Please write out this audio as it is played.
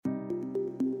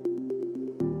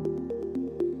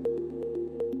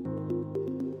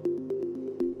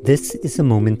This is a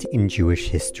moment in Jewish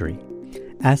history.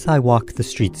 As I walk the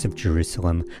streets of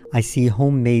Jerusalem, I see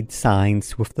homemade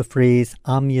signs with the phrase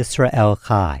Am Yisrael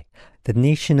Chai, the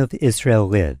nation of Israel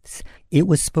lives. It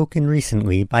was spoken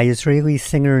recently by Israeli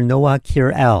singer Noah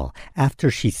Kirel after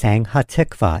she sang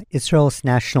Hatikva, Israel's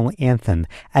national anthem,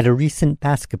 at a recent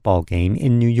basketball game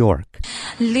in New York.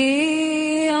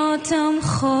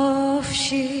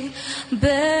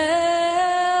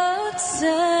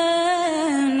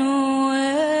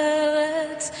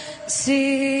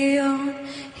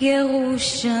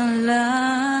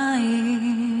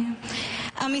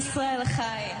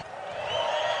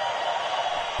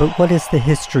 But what is the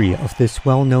history of this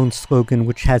well-known slogan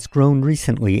which has grown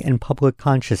recently in public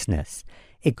consciousness?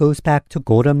 It goes back to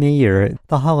Golda Meir,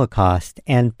 the Holocaust,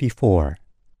 and before.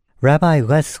 Rabbi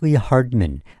Leslie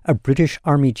Hardman, a British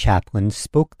Army chaplain,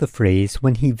 spoke the phrase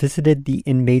when he visited the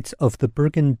inmates of the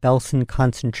Bergen-Belsen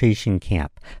concentration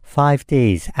camp 5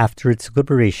 days after its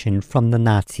liberation from the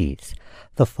Nazis.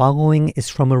 The following is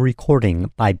from a recording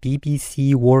by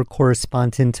BBC war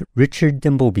correspondent Richard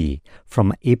Dimbleby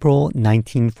from April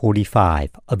 1945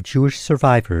 of Jewish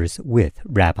survivors with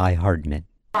Rabbi Hardman.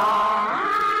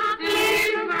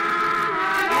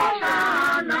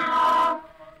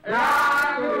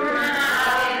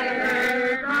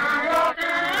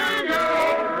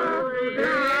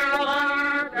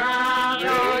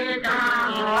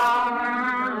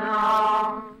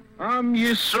 Am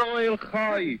Yisrael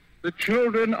Chai, the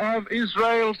children of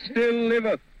Israel still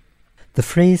liveth. The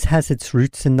phrase has its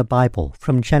roots in the Bible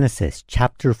from Genesis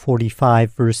chapter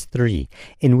 45 verse 3,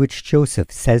 in which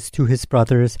Joseph says to his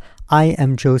brothers, "I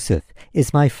am Joseph.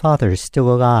 Is my father still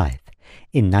alive?"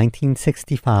 In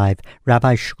 1965,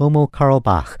 Rabbi Shlomo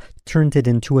Carlebach turned it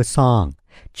into a song.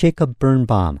 Jacob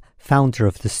Birnbaum, founder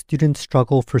of the Student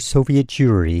Struggle for Soviet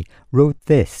Jewry, wrote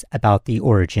this about the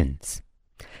origins.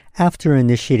 After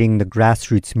initiating the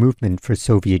grassroots movement for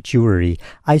Soviet Jewry,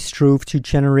 I strove to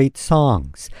generate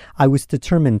songs. I was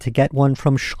determined to get one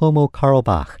from Shlomo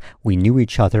Carlebach. We knew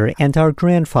each other, and our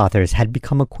grandfathers had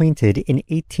become acquainted in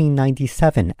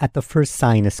 1897 at the First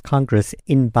Zionist Congress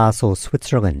in Basel,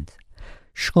 Switzerland.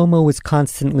 Shlomo was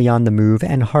constantly on the move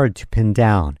and hard to pin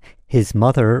down. His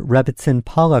mother, Rebbetzin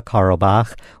Paula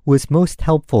Carlebach, was most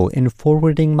helpful in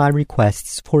forwarding my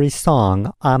requests for a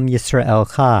song, Am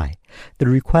Yisrael Chai. The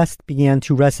request began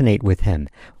to resonate with him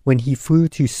when he flew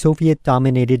to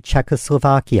Soviet-dominated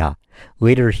Czechoslovakia.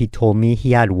 Later he told me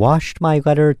he had washed my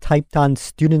letter typed on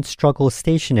student struggle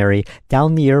stationery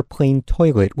down the airplane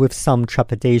toilet with some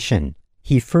trepidation.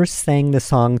 He first sang the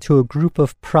song to a group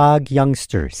of Prague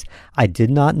youngsters. I did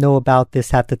not know about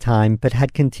this at the time, but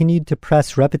had continued to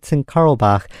press Rebbetzin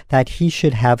Carlebach that he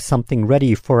should have something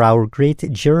ready for our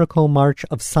great Jericho March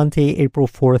of Sunday, April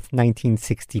 4th,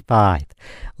 1965.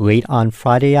 Late on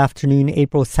Friday afternoon,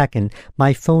 April 2nd,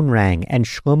 my phone rang and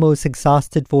Shlomo's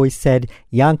exhausted voice said,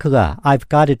 "Yankele, I've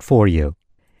got it for you."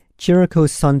 Jericho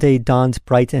Sunday dawned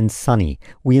bright and sunny.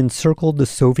 We encircled the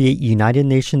Soviet United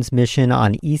Nations mission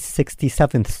on East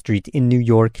 67th Street in New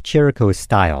York, Jericho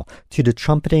style, to the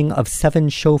trumpeting of 7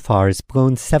 shofars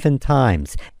blown 7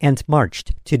 times, and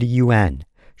marched to the UN.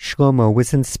 Shlomo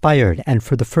was inspired and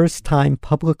for the first time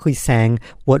publicly sang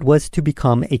what was to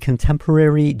become a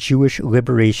contemporary Jewish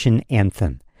liberation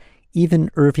anthem.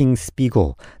 Even Irving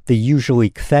Spiegel, the usually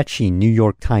kvetchy New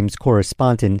York Times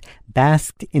correspondent,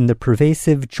 basked in the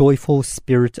pervasive, joyful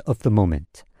spirit of the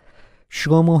moment.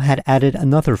 Shlomo had added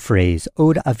another phrase,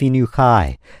 Od Avinu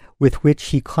Chai, with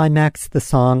which he climaxed the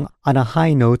song on a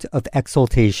high note of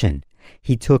exultation.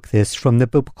 He took this from the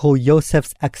biblical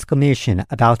Yosef's exclamation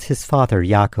about his father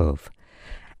Yaakov.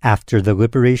 After the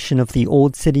liberation of the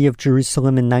Old City of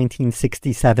Jerusalem in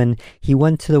 1967, he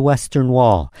went to the Western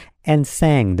Wall and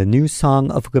sang the new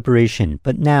song of liberation,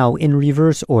 but now in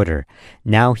reverse order.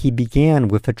 Now he began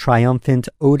with a triumphant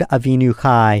Od Avinu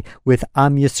Chai, with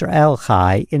Am Yisrael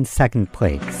Chai in second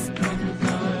place.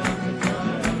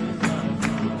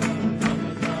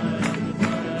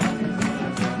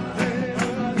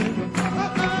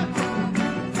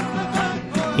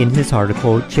 In his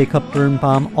article, Jacob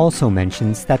Birnbaum also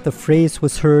mentions that the phrase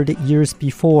was heard years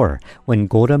before, when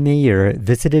Golda Meir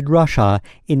visited Russia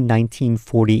in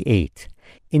 1948.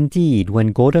 Indeed,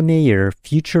 when Golda Meir,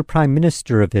 future Prime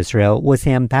Minister of Israel, was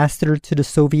ambassador to the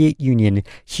Soviet Union,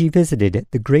 she visited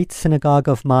the Great Synagogue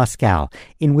of Moscow,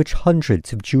 in which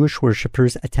hundreds of Jewish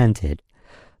worshippers attended.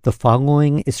 The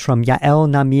following is from Yael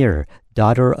Namir,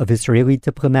 daughter of Israeli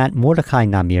diplomat Mordechai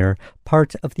Namir,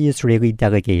 part of the Israeli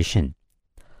delegation.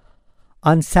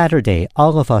 On Saturday,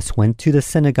 all of us went to the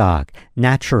synagogue.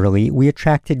 Naturally, we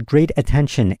attracted great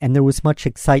attention and there was much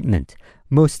excitement.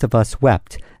 Most of us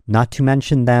wept. not to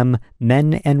mention them,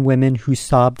 men and women who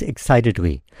sobbed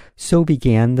excitedly. So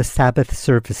began the Sabbath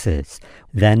services.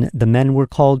 Then the men were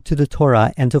called to the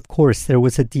Torah, and of course there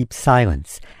was a deep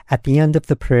silence. At the end of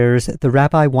the prayers, the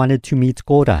rabbi wanted to meet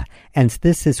Golda, and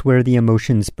this is where the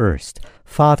emotions burst.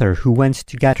 Father, who went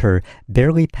to get her,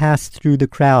 barely passed through the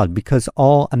crowd because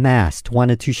all amassed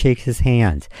wanted to shake his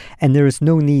hand, and there is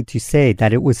no need to say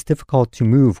that it was difficult to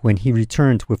move when he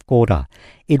returned with Golda.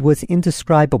 It was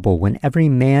indescribable when every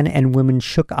man and woman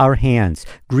shook our hands,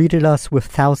 greeted us with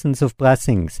thousands of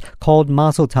blessings, called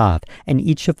Mazel Tov, and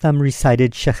each of them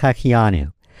recited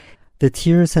Shechachianu. The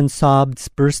tears and sobs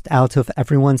burst out of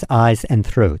everyone's eyes and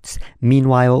throats.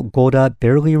 Meanwhile, Golda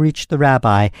barely reached the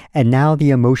rabbi, and now the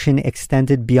emotion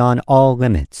extended beyond all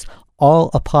limits.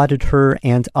 All applauded her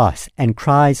and us, and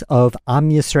cries of Am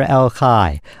Yisrael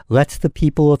Chai, let the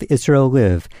people of Israel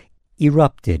live,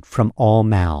 erupted from all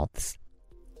mouths.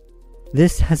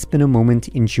 This has been a moment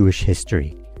in Jewish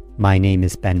history. My name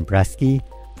is Ben Bresky.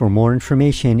 For more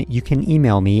information, you can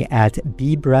email me at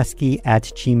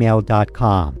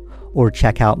bbresky@gmail.com or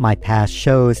check out my past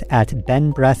shows at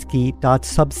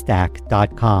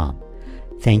benbresky.substack.com.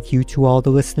 Thank you to all the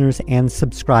listeners and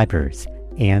subscribers,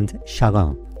 and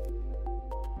Shalom.